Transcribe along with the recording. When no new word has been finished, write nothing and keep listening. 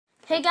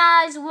Hey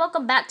guys,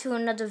 welcome back to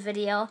another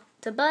video.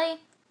 Today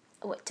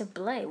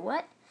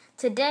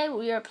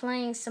we are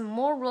playing some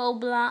more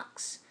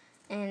Roblox,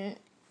 and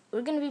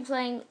we're gonna be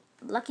playing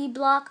Lucky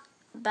Block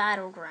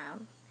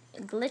Battleground,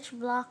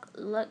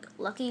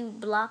 Lucky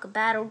Block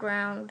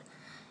Battleground,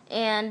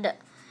 and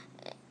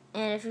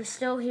if you're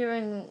still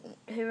hearing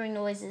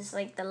noises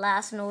like the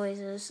last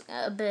noises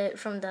a bit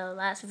from the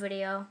last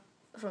video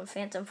from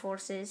Phantom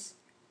Forces,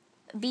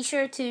 be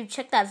sure to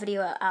check that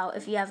video out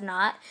if you have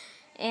not.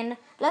 And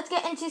let's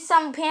get into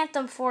some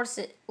Phantom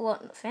Forces.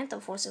 What?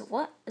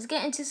 Let's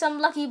get into some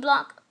Lucky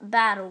Block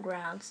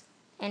Battlegrounds.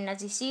 And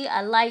as you see,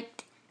 I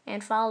liked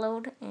and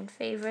followed and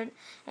favored.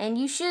 And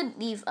you should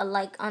leave a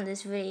like on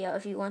this video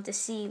if you want to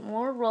see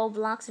more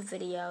Roblox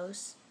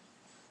videos.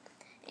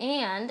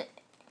 And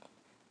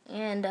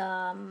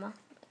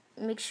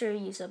make sure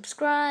you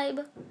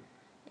subscribe.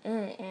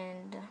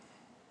 And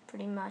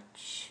pretty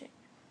much.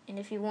 And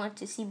if you want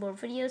to see more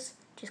videos,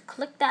 just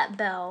click that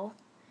bell.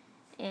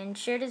 And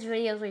share this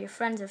video with your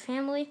friends and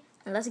family.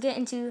 And let's get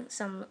into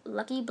some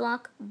Lucky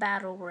Block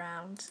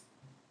Battlegrounds.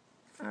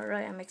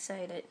 Alright, I'm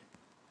excited.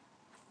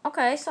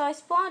 Okay, so I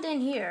spawned in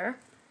here.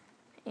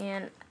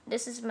 And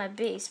this is my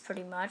base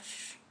pretty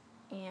much.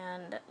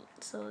 And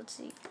so let's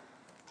see.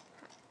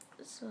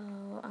 So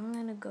I'm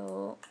gonna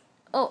go.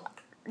 Oh,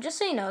 just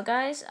so you know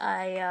guys,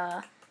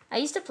 I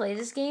used to play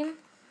this game.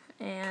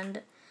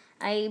 And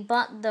I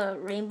bought the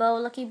rainbow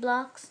Lucky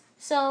Blocks.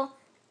 So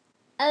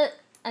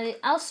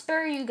I'll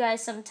spare you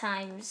guys some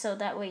time so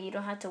that way you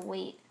don't have to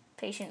wait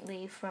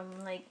patiently from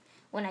like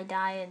when I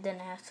die, and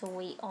then I have to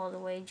wait all the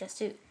way just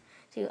to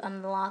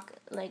unlock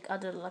like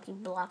other Lucky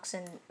Blocks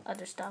and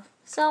other stuff.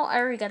 So I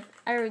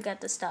already got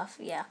the stuff,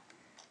 yeah.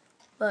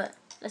 But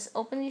let's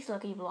open these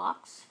Lucky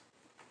Blocks.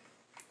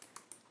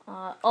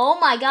 Oh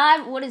my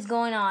God, what is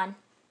going on?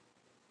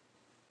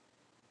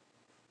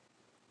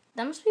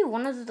 That must be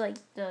one of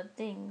the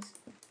things.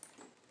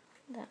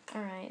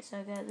 Alright, so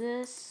I got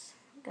this,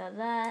 got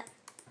that.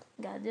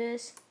 Got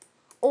this.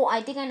 Oh,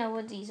 I think I know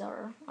what these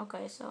are.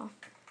 Okay, so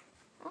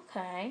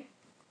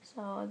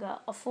I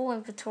got a full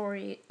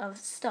inventory of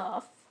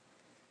stuff.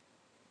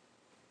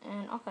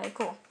 And okay,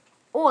 cool.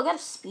 Oh, I got a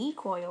speed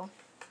coil.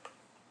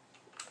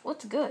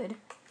 What's good?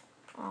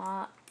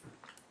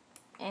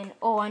 And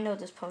oh, I know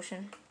this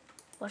potion.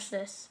 Watch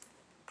this.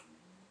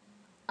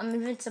 I'm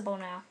invincible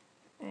now,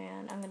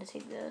 and I'm gonna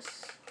take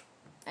this.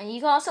 And you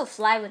can also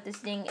fly with this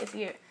thing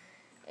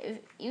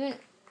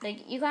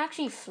like, you can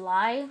actually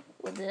fly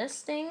with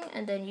this thing,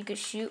 and then you could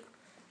shoot,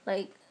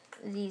 like,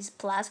 these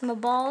plasma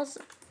balls.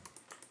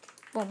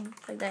 Boom,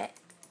 like that.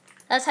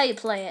 That's how you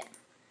play it.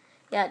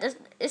 Yeah,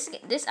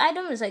 this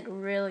item is, like,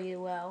 really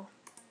well.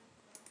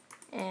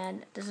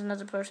 And there's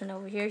another person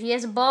over here. He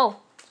has a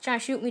bow. He's trying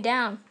to shoot me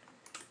down.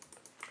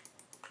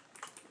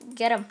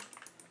 Get him.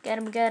 Get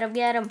him, get him,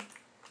 get him.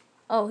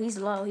 Oh, he's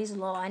low. He's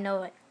low. I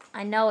know it.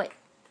 I know it.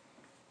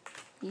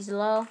 He's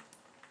low.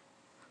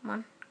 Come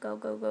on. Go,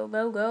 go, go,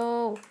 go,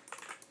 go.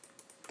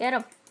 Get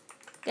him.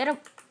 Get him.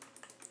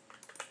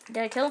 Did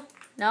I kill him?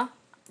 No?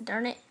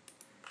 Darn it.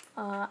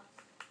 I'm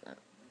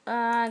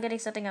getting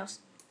something else.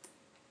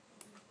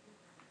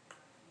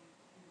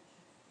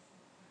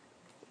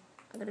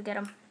 I'm gonna get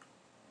him.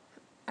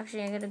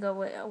 Actually, I'm gonna go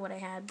with what I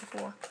had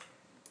before.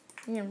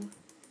 And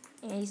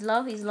he's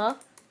low, he's low.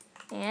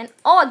 And,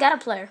 oh, I got a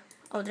player.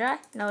 Oh, did I?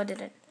 No, I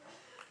didn't.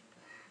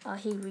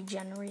 He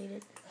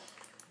regenerated.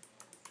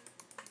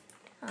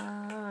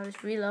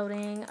 Just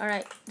reloading.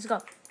 Alright, let's go.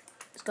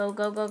 Let's go,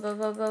 go, go, go,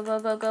 go, go, go,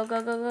 go, go,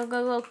 go, go, go,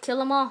 go, go. Kill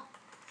them all.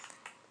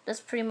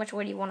 That's pretty much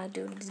what you want to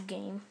do in this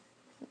game.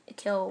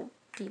 Kill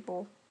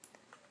people.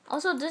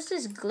 Also, there's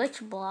this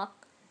glitch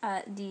block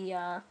at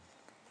the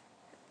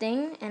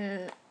thing,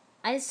 and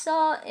I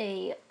saw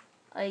a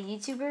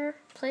YouTuber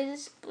play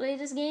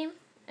this game,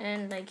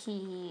 and like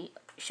he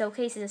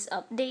showcased this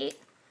update.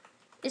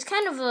 It's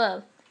kind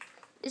of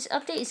this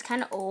update is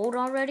kind of old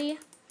already,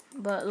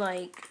 but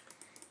like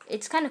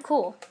it's kind of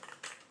cool.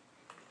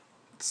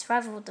 It's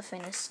survival with the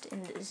fittest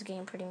in this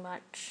game pretty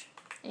much.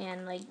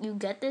 And like you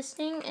get this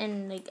thing,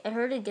 and like I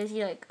heard it gives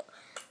you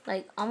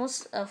like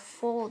almost a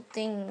full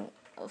thing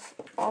of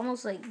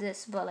almost like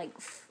this, but like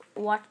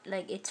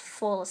it's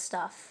full of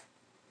stuff.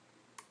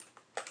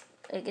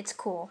 Like it's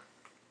cool.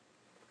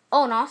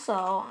 Oh, and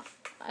also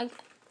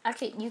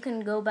you can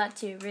go back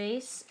to your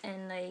race,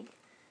 and like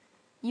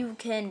you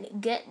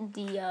can get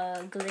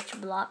the glitch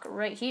block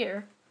right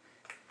here.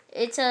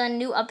 It's a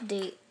new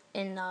update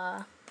in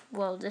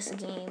this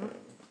game,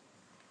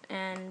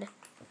 and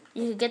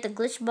you can get the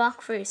glitch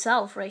block for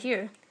yourself right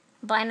here.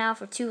 Buy now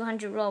for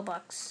 200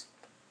 Robux.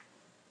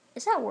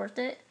 Is that worth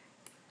it?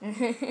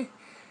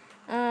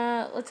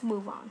 Let's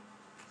move on.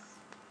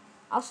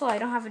 Also, I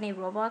don't have any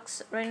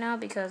Robux right now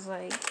because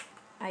like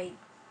I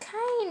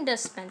kinda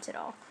spent it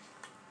all.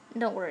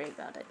 Don't worry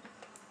about it.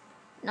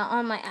 Not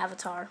on my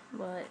avatar,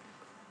 but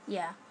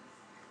yeah.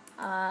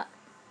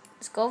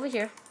 Let's go over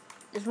here.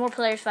 There's more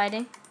players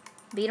fighting.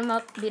 Beat them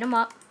up. Beat them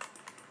up.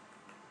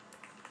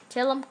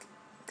 Kill them.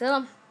 Kill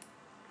them.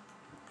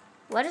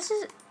 What is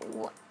this?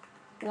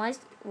 Why is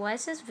Why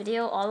is this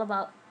video all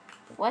about?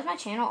 Why is my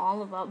channel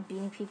all about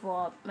beating people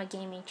up? My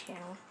gaming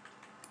channel.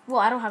 Well,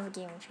 I don't have a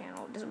gaming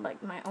channel. This is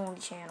like my only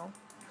channel.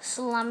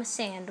 Slime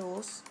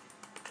Sandals.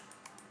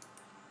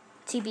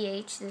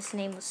 TBH, this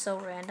name was so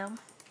random.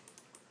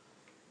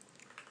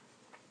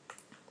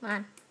 Come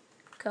on.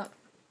 Come.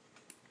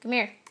 Come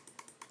here.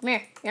 Come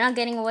here. You're not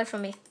getting away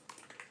from me.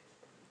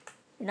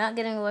 You're not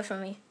getting away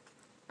from me.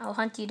 I'll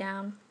hunt you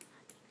down.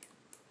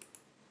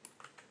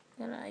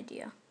 I got an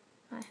idea.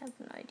 I have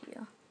an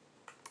idea.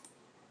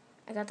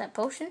 I got that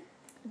potion.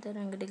 Then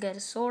I'm gonna get a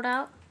sword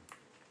out.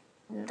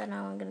 And then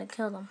I'm gonna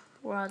kill them.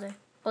 Where are they?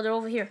 Oh, they're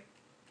over here.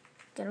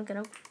 Get them, get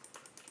them.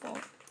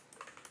 Oh.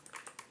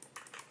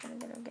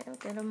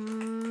 Get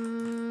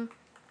them.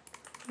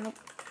 Nope.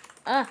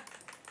 Ah.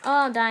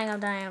 Oh, I'm dying,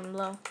 I'm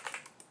low.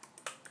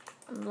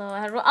 I'm low.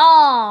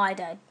 I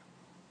died.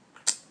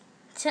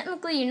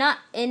 Technically, you're not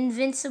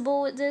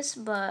invincible with this,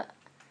 but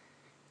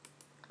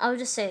I would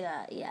just say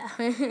that, yeah.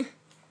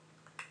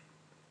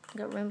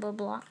 Got rainbow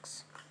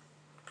blocks.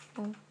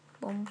 Boom,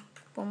 boom,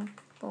 boom,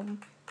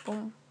 boom,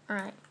 boom.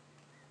 Alright.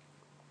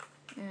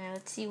 And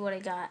let's see what I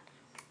got.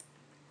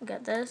 I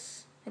got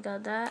this. I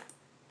got that.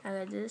 I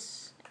got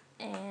this.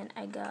 And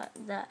I got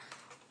that.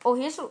 Oh,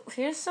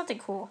 here's something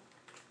cool.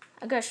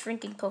 I got a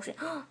shrinking potion.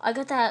 I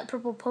got that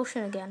purple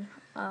potion again.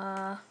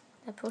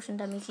 That potion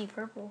that makes you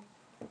purple.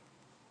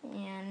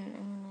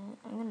 And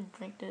I'm gonna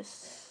drink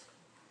this.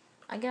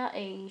 I got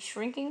a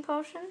shrinking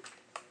potion.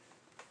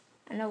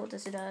 I know what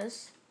this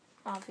does.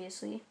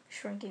 Obviously,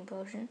 shrinking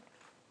potion.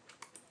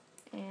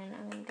 And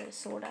I'm gonna get a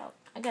sword out.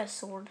 I got a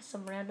sword,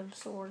 some random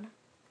sword.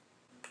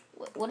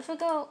 What if I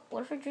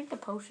drink the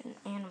potion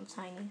and I'm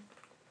tiny,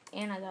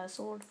 and I got a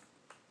sword?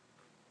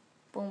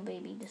 Boom,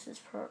 baby. This is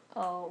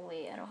oh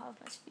wait, I don't have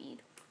my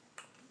speed.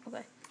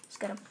 Okay, let's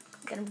get him.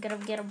 Get him. Get him.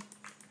 Get him.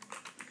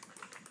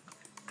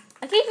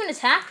 I can't even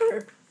attack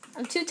her.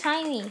 I'm too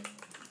tiny.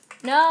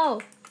 No.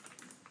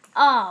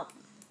 Oh,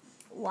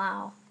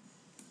 wow.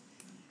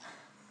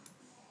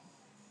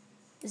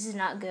 This is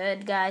not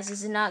good, guys.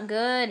 This is not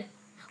good.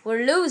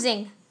 We're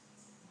losing.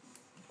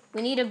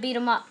 We need to beat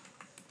him up.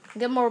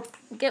 Get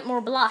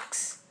more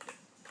blocks.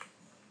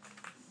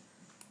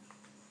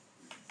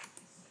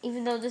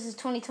 Even though this is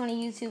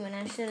 2020 YouTube and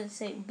I shouldn't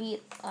say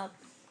beat up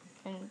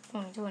in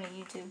 2020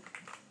 YouTube.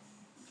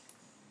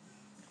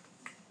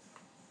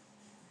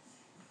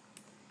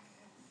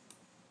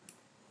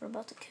 We're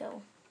about to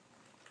kill.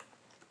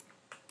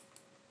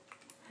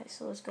 Okay,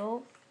 so let's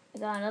go. I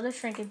got another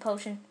shrinking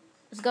potion.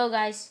 Let's go,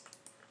 guys.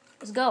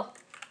 Let's go.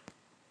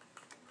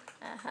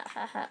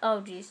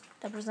 Oh, jeez.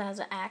 That person has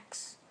an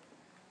axe.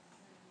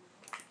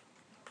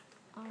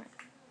 Alright.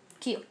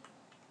 Q.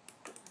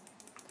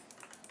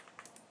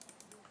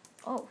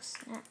 Oh,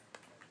 snap.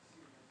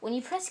 When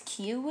you press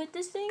Q with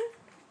this thing,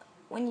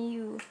 when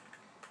you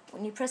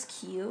press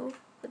Q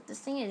with this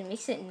thing, it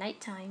makes it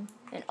nighttime.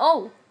 And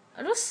oh,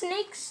 are those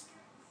snakes?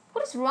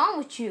 What is wrong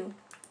with you?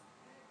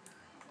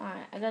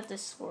 Alright, I got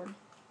this sword.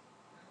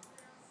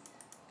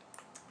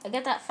 I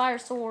got that fire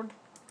sword.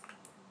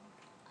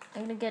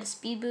 I'm gonna get a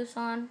speed boost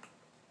on.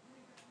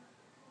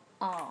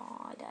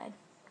 Oh, I died.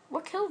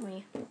 What killed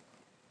me?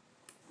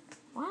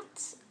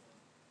 What?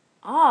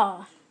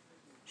 Oh,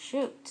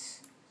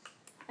 shoot.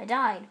 I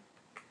died.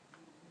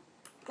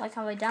 Like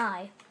how I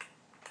die.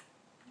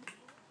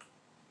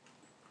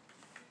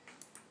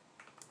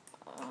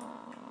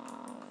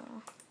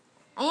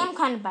 I am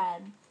kind of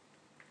bad.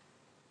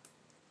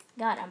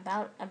 God, I'm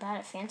bad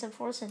at Phantom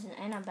Forces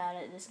and I'm bad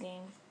at this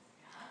game.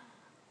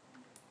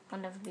 I'll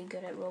never be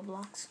good at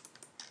Roblox.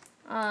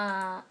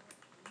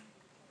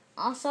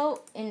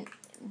 Also,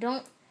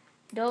 don't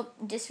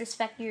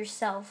disrespect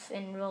yourself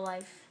in real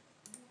life.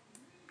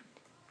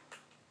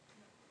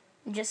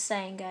 Just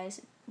saying,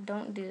 guys,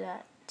 don't do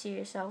that to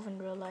yourself in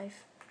real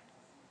life.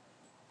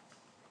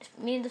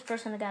 Me and this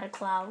person got a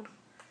cloud.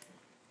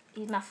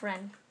 He's my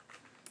friend.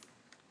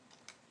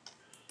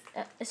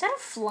 Is that a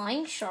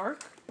flying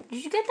shark?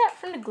 Did you get that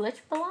from the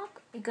glitch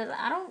block? Because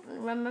I don't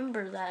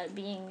remember that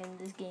being in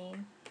this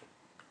game.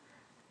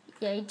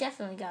 Yeah, you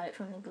definitely got it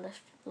from the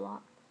glitch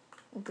block.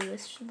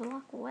 Glitch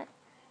block? What?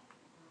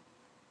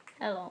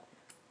 Hello.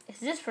 It's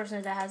this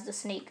person that has the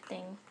snake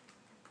thing.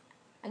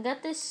 I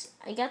got this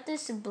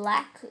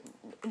black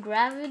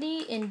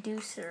gravity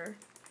inducer.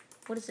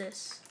 What is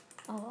this?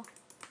 Oh,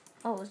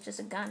 it's just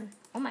a gun.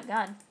 Oh my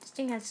god, this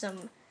thing has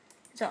some.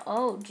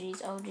 Oh jeez,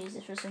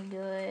 this was some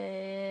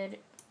good.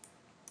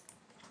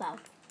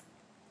 Cloud.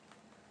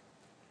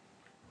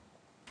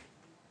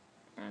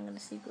 And I'm gonna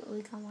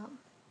secretly come out.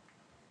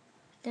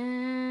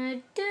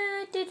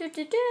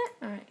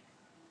 Alright.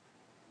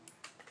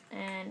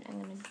 And I'm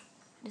gonna.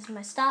 This is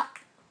my stop.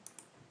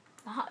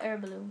 The hot air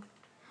balloon.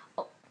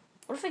 Oh,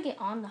 what if I get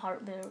on the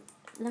hot air?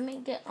 Let me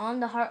get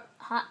on the hot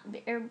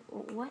air.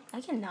 What?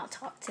 I cannot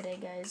talk today,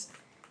 guys.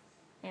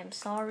 I'm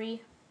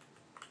sorry.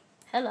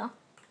 Hello.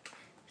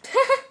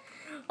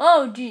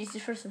 Oh, jeez,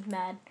 this person's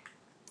mad.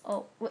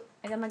 Oh, wait,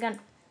 I got my gun.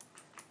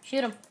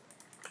 Shoot him.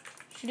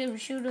 Shoot him,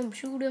 shoot him,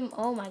 shoot him.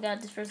 Oh my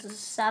god, this person's a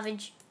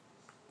savage.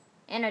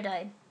 And I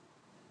died.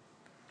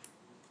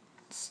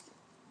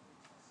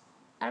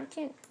 I don't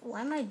think.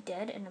 Why am I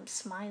dead and I'm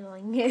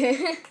smiling?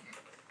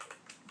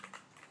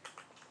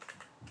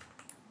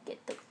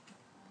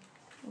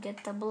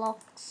 Get the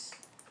blocks.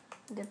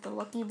 Get the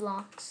lucky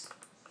blocks.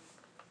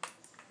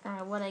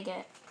 Alright, what I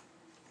get?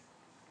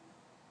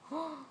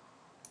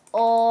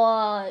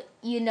 Oh,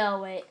 you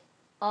know it.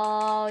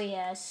 Oh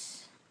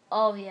yes.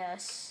 Oh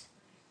yes.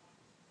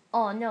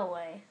 Oh no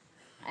way.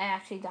 I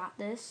actually got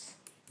this.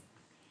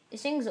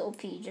 This thing's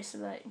OP, just so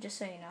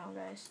you know,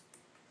 guys.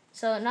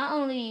 So not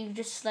only you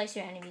just slice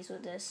your enemies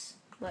with this,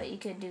 but you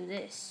could do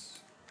this.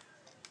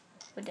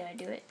 But did I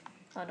do it?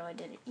 Oh no, I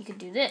did it. You could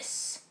do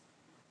this.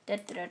 Da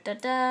da da da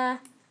da.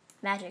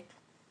 Magic.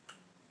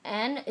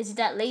 And it's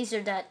that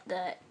laser that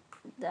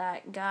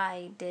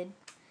guy did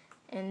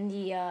in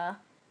the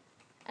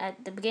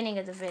at the beginning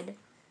of the vid.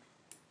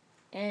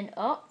 And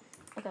oh,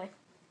 okay.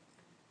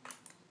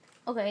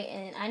 Okay,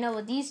 and I know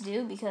what these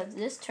do because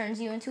this turns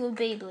you into a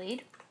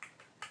Beyblade.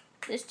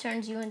 This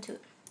turns you into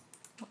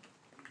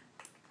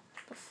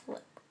the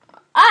flip.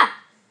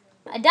 Ah!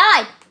 I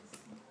died!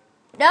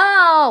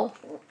 No!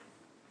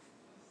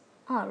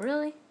 Oh,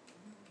 really?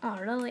 Oh,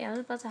 really? I was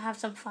about to have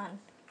some fun.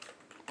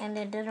 And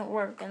it didn't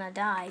work and I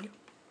died.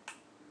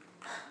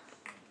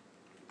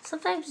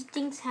 Sometimes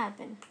things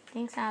happen.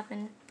 Things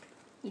happen.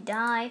 You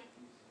die.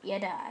 You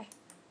die.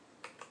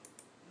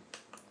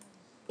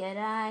 You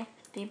die.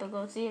 People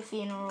go to your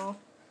funeral.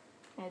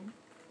 And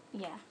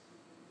yeah.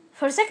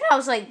 For a second I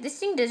was like, this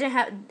thing does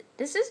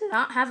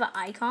not have an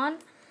icon.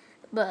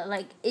 But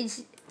like,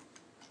 it's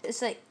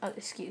like, oh,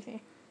 excuse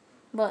me.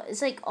 But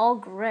it's like all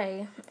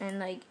gray. And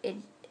like, it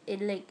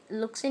like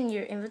looks in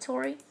your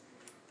inventory.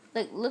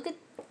 Like, look at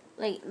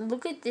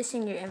this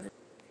in your inventory.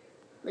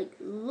 Like,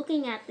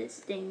 looking at this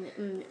thing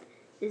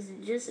is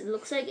just, it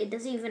looks like it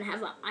doesn't even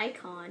have an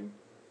icon.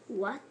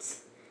 What?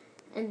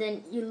 And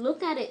then you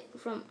look at it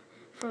from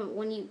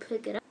when you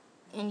pick it up,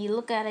 and you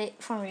look at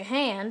it from your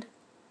hand,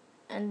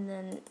 and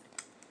then,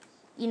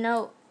 you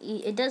know,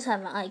 it does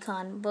have an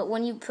icon, but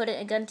when you put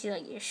it against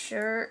like your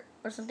shirt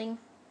or something,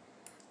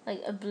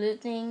 like a blue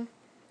thing,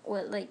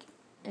 with like,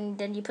 and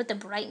then you put the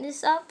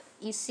brightness up,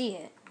 you see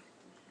it.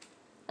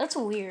 That's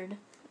weird.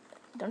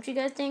 Don't you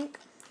guys think?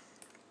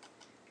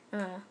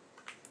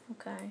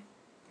 Okay.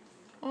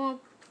 Oh,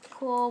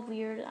 cool,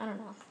 weird, I don't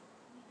know.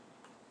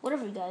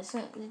 Whatever you guys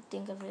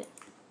think of it.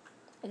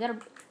 I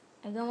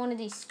got one of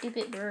these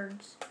stupid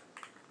birds.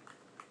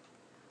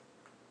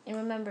 And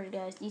remember,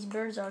 guys, these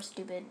birds are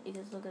stupid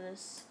because look at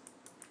this.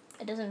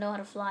 It doesn't know how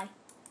to fly.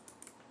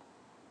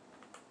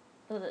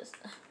 Look at this.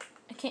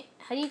 I can't.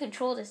 How do you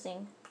control this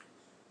thing?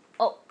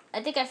 Oh,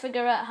 I think I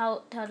figured out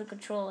how to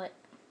control it.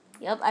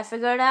 Yep, I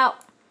figured it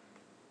out.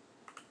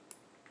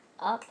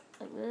 Up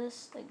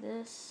like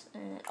this,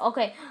 and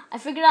okay, I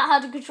figured out how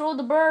to control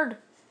the bird.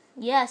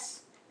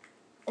 Yes,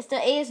 it's the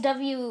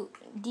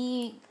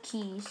ASWD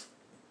keys,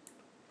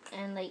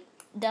 and like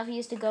W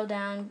is to go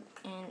down,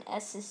 and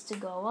S is to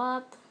go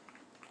up,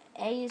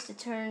 A is to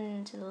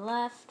turn to the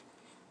left,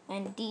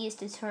 and D is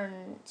to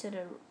turn to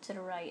the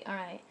right. All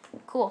right,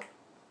 cool.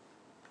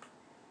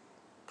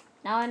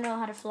 Now I know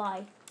how to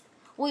fly.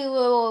 Wait,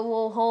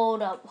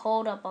 hold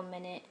up a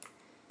minute.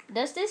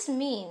 Does this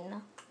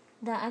mean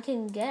that I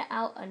can get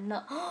out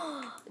another?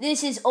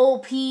 This is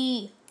OP.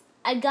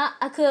 I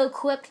could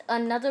equip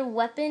another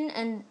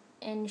weapon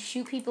and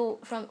shoot people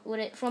with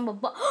it from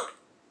above.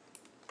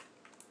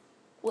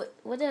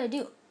 What did I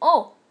do?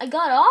 Oh, I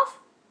got off?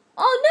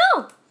 Oh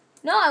no!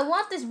 No, I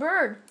want this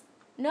bird.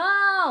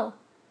 No.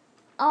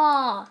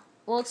 Ah,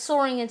 well, it's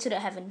soaring into the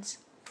heavens.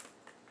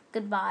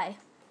 Goodbye.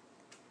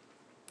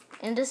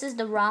 And this is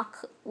the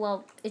rock.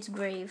 Well, its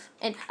grave.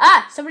 And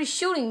somebody's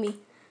shooting me.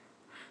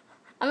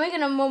 I'm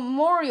making a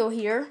memorial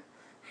here.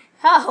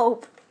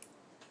 Help!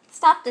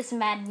 Stop this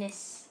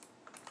madness.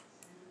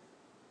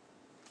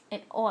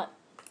 And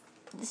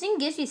this thing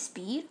gives you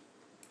speed?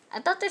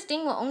 I thought this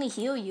thing will only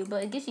heal you,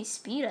 but it gives you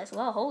speed as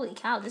well. Holy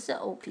cow, this is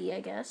OP,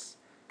 I guess.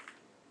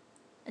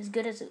 As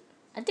good as it.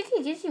 I think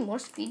it gives you more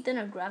speed than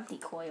a gravity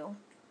coil.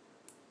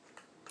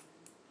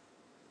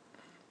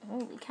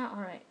 Holy cow,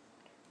 alright.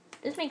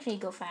 This makes me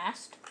go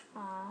fast.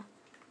 I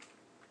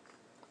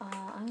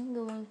got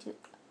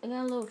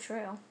a little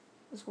trail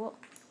as well.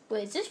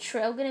 Wait, is this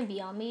trail gonna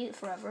be on me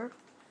forever?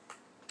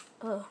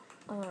 Oh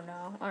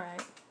no.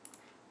 Alright.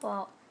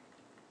 Well,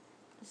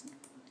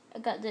 I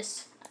got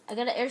this. I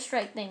got an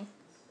airstrike thing.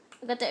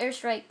 I got the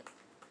airstrike.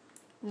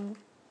 And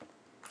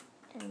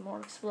more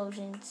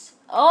explosions.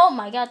 Oh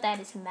my god, that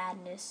is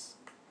madness.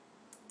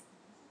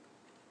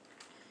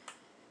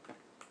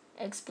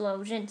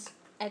 Explosions.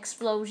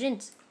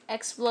 Explosions.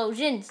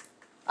 Explosions.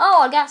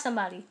 Oh, I got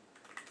somebody.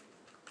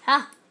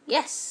 Ha!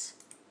 Yes.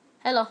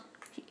 Hello.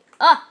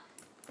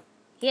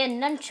 He had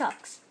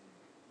nunchucks.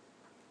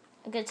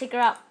 I'm gonna take her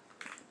out.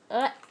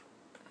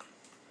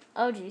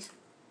 Oh jeez.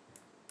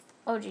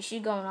 Oh jeez,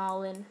 she's going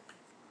all in.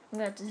 I'm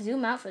gonna have to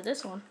zoom out for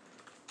this one.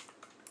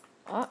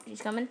 Oh,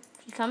 she's coming.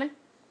 She's coming.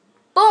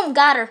 Boom,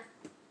 got her.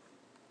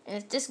 And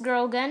it's this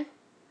girl again.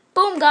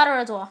 Boom, got her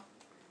as well.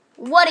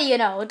 What do you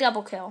know? A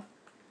double kill.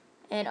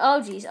 And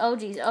oh jeez, oh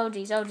jeez, oh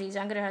jeez, oh jeez.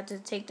 I'm gonna have to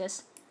take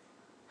this.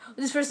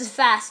 This person's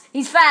fast.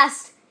 He's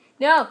fast.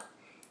 No.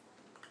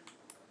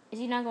 Is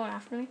he not going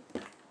after me?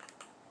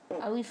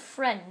 Are we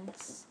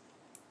friends?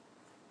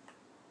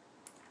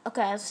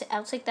 Okay,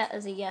 I'll take that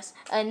as a yes.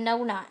 No,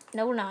 we're not.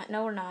 No, we're not.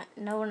 No, we're not.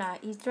 No, we're not.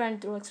 He's trying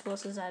to throw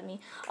explosives at me.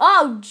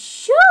 Oh,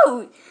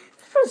 shoot!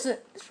 This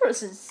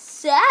person's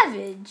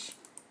savage.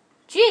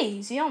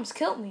 Jeez, he almost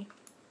killed me.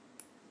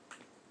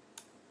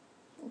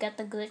 Got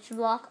the glitch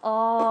block.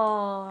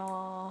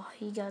 Oh,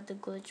 he got the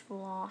glitch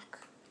block.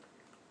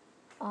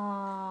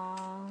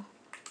 Oh,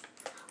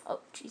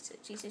 Jesus,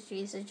 Jesus,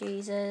 Jesus,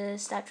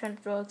 Jesus. Stop trying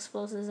to throw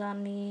explosives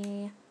on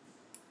me.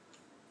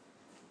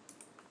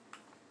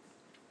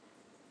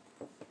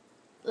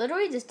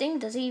 Literally, this thing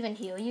doesn't even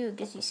heal you. It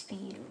gives you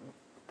speed.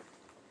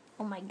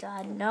 Oh my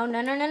god. No,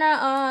 no, no, no,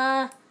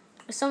 no.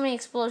 There's so many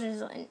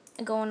explosions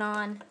going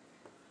on.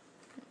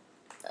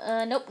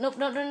 Nope, nope,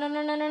 no, no, no,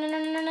 no, no, no, no, no,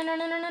 no, no, no, no, no,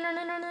 no,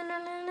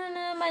 no,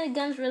 no, my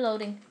gun's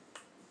reloading.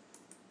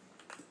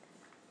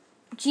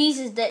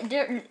 Jesus,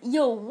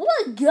 yo,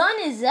 what gun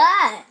is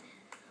that?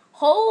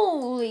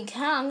 Holy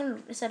cow, I'm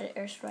gonna set an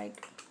airstrike.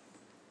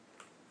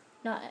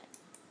 No,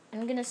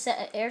 I'm gonna set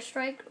an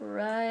airstrike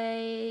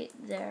right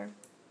there.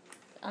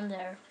 I'm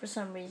there for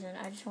some reason.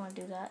 I just want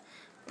to do that.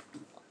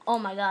 Oh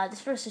my god,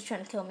 this person's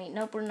trying to kill me.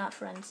 Nope, we're not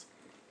friends.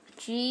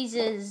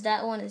 Jesus,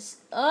 that one is...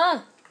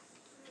 Trying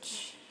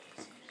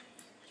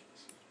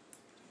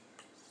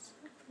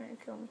to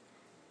kill me.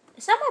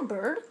 Is that my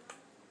bird?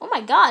 Oh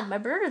my god, my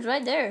bird is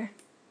right there.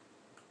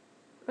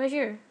 Right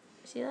here.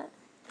 See that?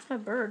 That's my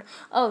bird.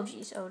 Oh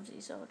jeez, oh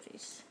jeez, oh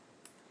jeez.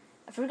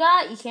 I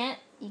forgot you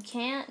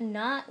can't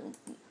not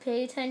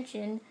pay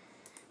attention.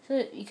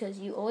 Because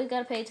you always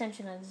gotta pay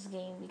attention in this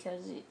game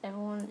because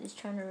everyone is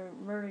trying to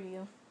murder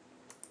you.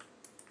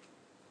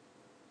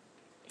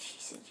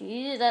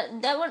 Jeez,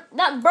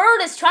 that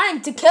bird is trying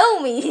to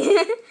kill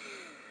me.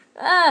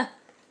 Oh,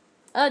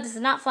 this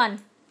is not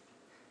fun.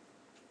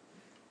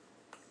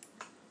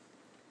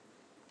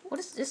 What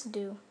does this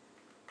do?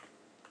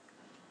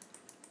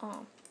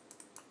 Oh.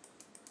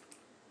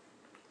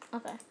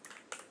 Okay.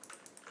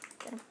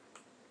 Get him.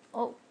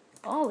 Oh,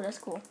 that's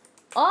cool.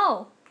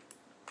 Oh.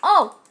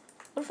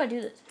 What if I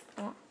do this?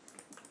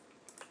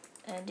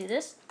 And do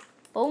this.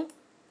 Boom.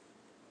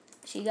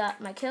 She got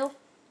my kill.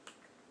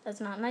 That's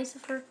not nice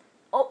of her.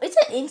 Oh, it's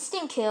an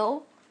instant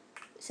kill.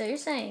 So you're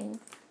saying...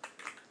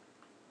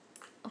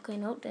 Okay,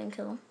 nope, didn't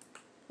kill him.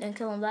 Didn't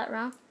kill him that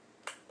round.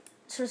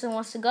 This person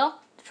wants to go.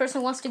 This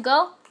person wants to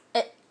go.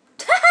 He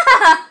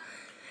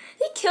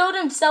killed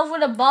himself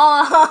with a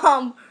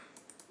bomb.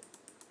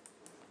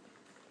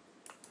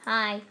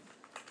 Hi.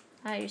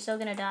 Hi, you're still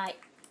gonna die.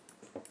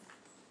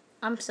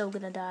 I'm so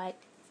gonna die.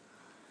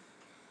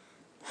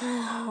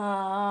 Oh,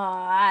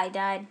 I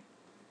died.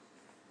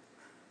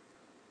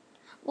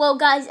 Well,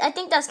 guys, I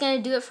think that's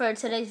gonna do it for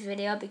today's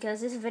video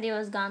because this video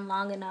has gone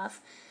long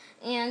enough.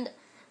 And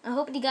I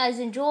hope you guys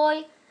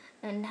enjoy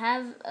and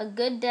have a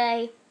good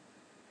day.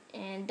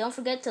 And don't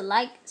forget to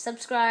like,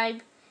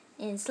 subscribe,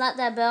 and slap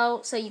that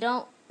bell so you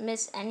don't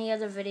miss any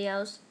other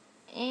videos.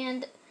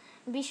 And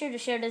be sure to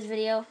share this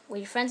video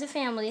with your friends and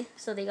family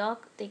so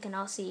they can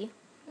all see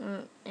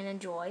and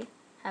enjoy.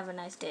 Have a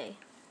nice day.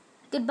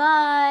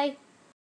 Goodbye.